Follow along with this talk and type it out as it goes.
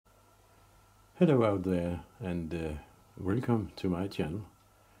Hello out there and welcome to my channel.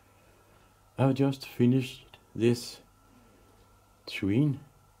 I have just finished this twin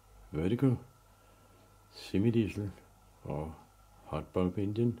vertical semi-diesel or hot bulb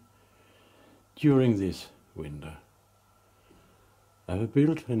engine during this winter. I have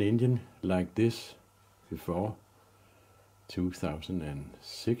built an engine like this before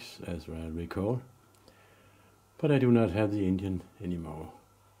 2006 as I recall, but I do not have the engine anymore.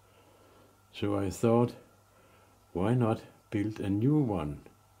 So I thought, why not build a new one?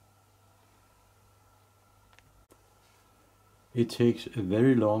 It takes a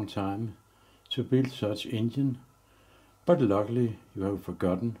very long time to build such engine, but luckily you have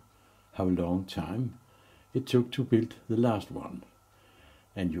forgotten how long time it took to build the last one,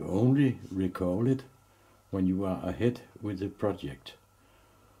 and you only recall it when you are ahead with the project.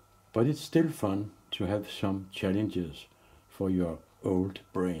 But it's still fun to have some challenges for your old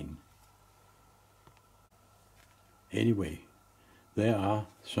brain. Anyway, there are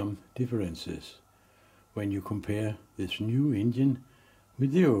some differences when you compare this new engine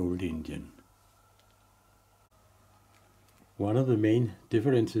with the old engine. One of the main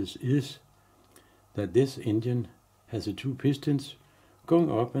differences is that this engine has the two pistons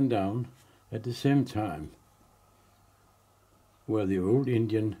going up and down at the same time, where the old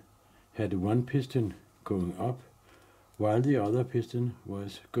engine had one piston going up while the other piston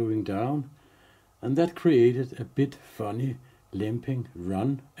was going down, and that created a bit funny limping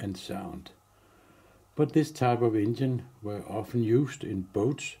run and sound. But this type of engine were often used in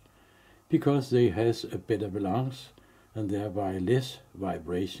boats because they has a better balance and thereby less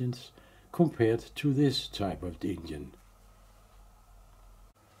vibrations compared to this type of engine.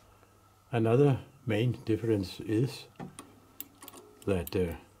 Another main difference is that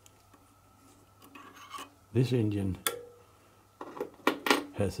this engine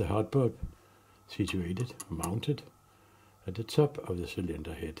has a hot bulb mounted at the top of the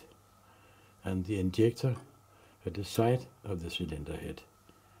cylinder head and the injector at the side of the cylinder head,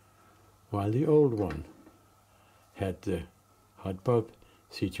 while the old one had the hot bulb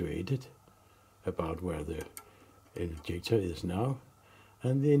situated about where the injector is now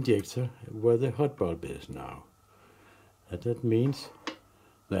and the injector where the hot bulb is now. And that means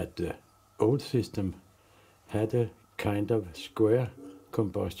that the old system had a kind of square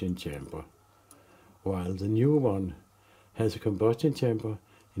combustion chamber, while the new one has a combustion chamber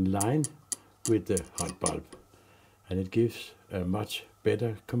in line with the hot bulb, and it gives a much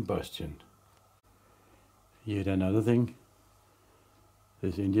better combustion. Yet another thing,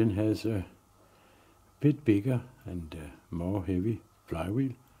 this engine has a bit bigger and more heavy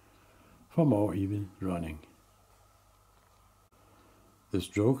flywheel for more even running. The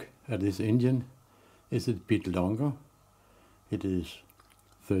stroke at this engine is a bit longer. It is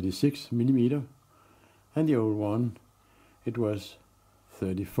 36 mm, and the old one, it was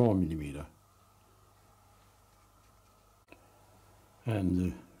 34 mm. And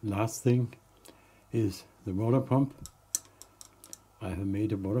the last thing is the water pump. I have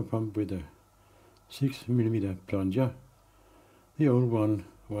made a water pump with a 6 mm plunger. The old one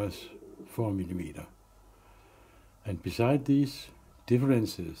was 4 mm. And beside these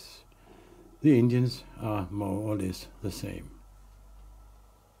differences, the engines are more or less the same.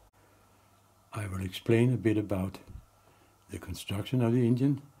 I will explain a bit about the construction of the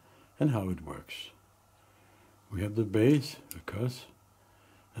engine and how it works. We have the base, of course,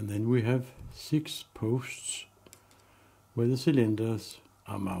 and then we have 6 posts where the cylinders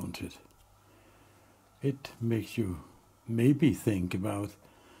are mounted. It makes you maybe think about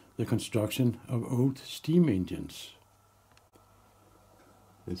the construction of old steam engines.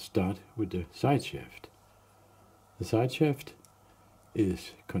 Let's start with the side shaft. The side shaft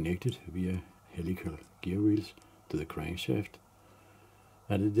is connected via helical gear wheels to the crankshaft,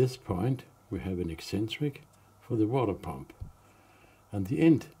 and at this point we have an eccentric for the water pump, and the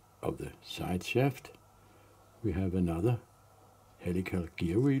end of the side shaft we have another helical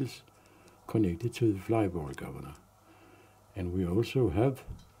gear wheels connected to the flyball governor, and we also have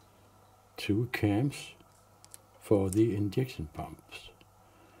 2 cams for the injection pumps.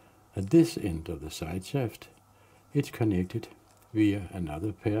 At this end of the side shaft it's connected via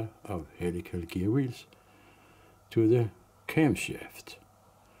another pair of helical gear wheels to the camshaft,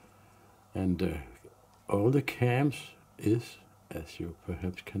 and all the cams is, as you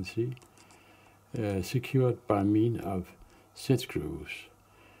perhaps can see, secured by means of set screws.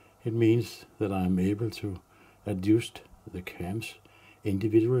 It means that I am able to adjust the cams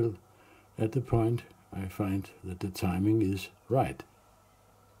individually at the point I find that the timing is right.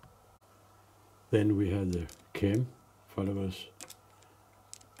 Then we have the cam followers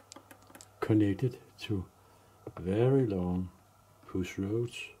connected to very long push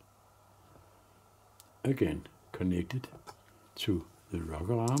rods, again connected to the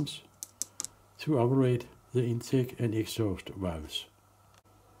rocker arms to operate the intake and exhaust valves.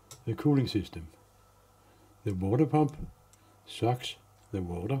 The cooling system. The water pump sucks the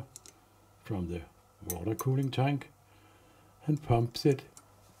water from the water cooling tank and pumps it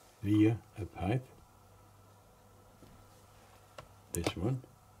via a pipe, this one,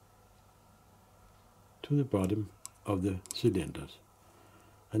 to the bottom of the cylinders.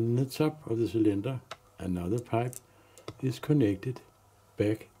 And in the top of the cylinder, another pipe is connected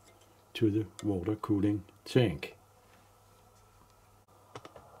back to the water cooling tank.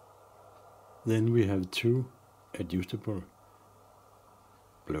 Then we have two adjustable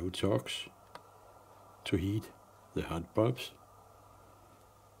blowtorches to heat the hot bulbs,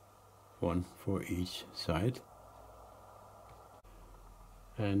 one for each side.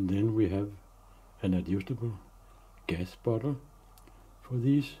 And then we have an adjustable gas bottle for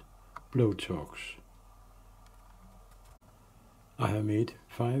these blowtorches. I have made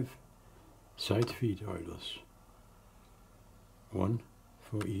 5 side feed oilers, one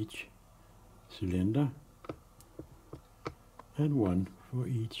for each cylinder and one for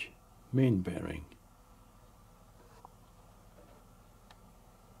each main bearing.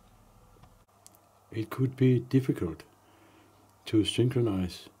 It could be difficult to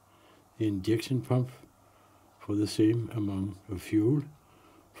synchronize the injection pump for the same amount of fuel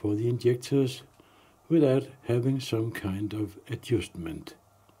for the injectors without having some kind of adjustment.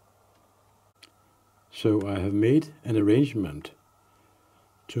 So I have made an arrangement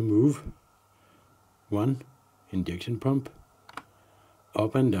to move one injection pump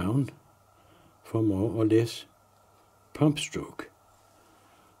up and down for more or less pump stroke.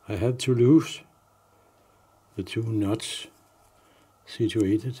 I have to loose the 2 nuts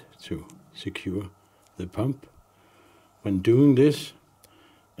situated to secure the pump when doing this,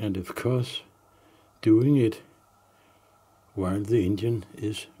 and of course doing it while the engine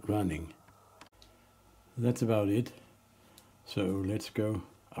is running. That's about it. So let's go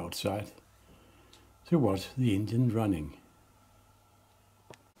outside to watch the engine running.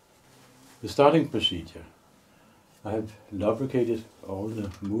 The starting procedure. I have lubricated all the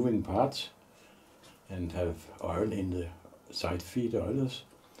moving parts and have oil in the side feed oilers,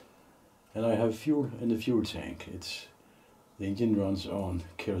 and I have fuel in the fuel tank. The engine runs on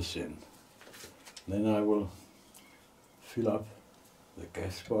kerosene. Then I will fill up the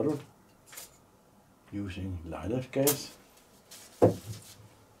gas bottle using lilac gas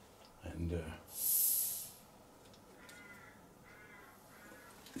and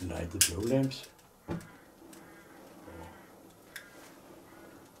light the blow lamps or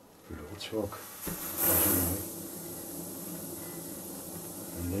blowtorch,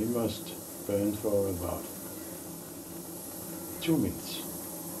 and they must burn for about 2 minutes.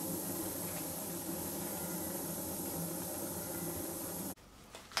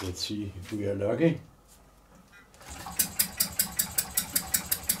 Let's see if we are lucky.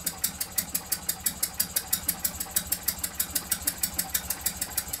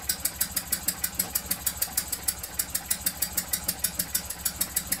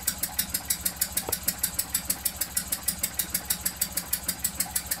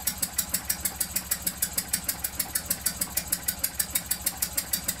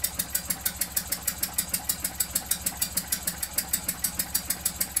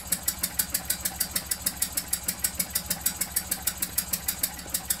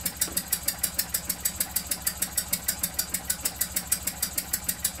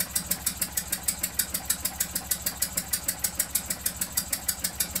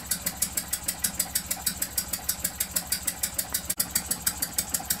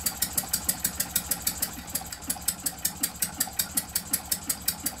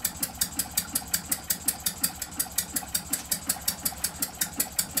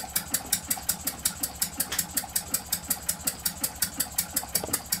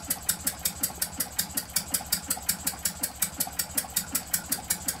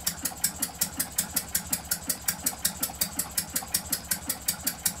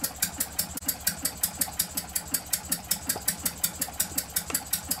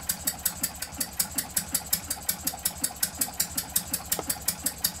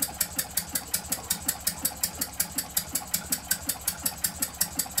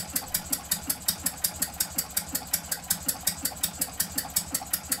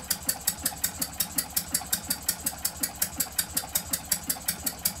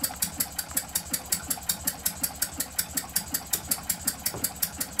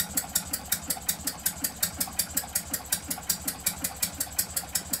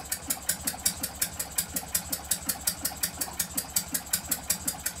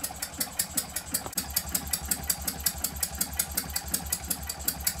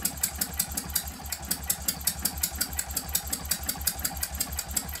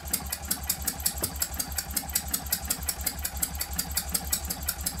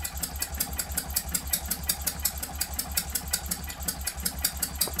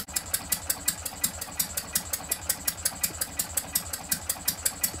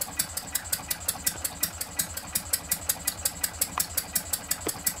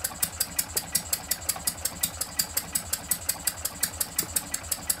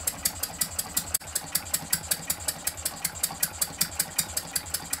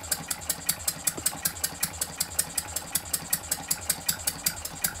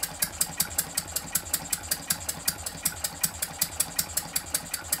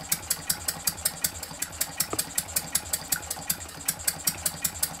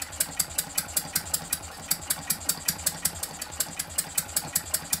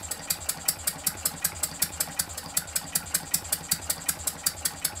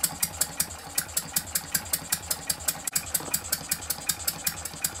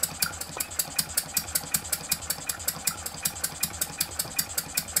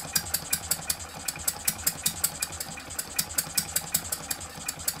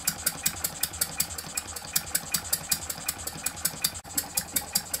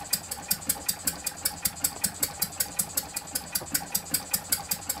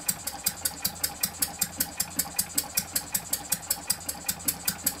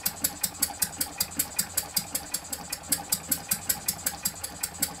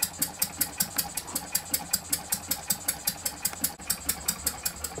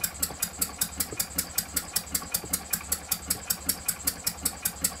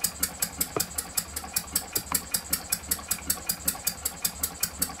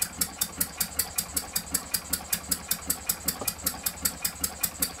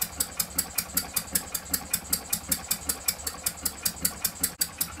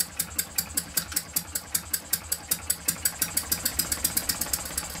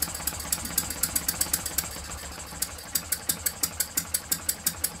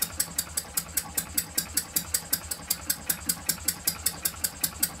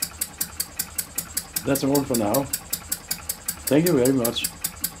 that's all for now. Thank you very much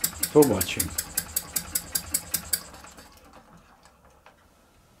for watching.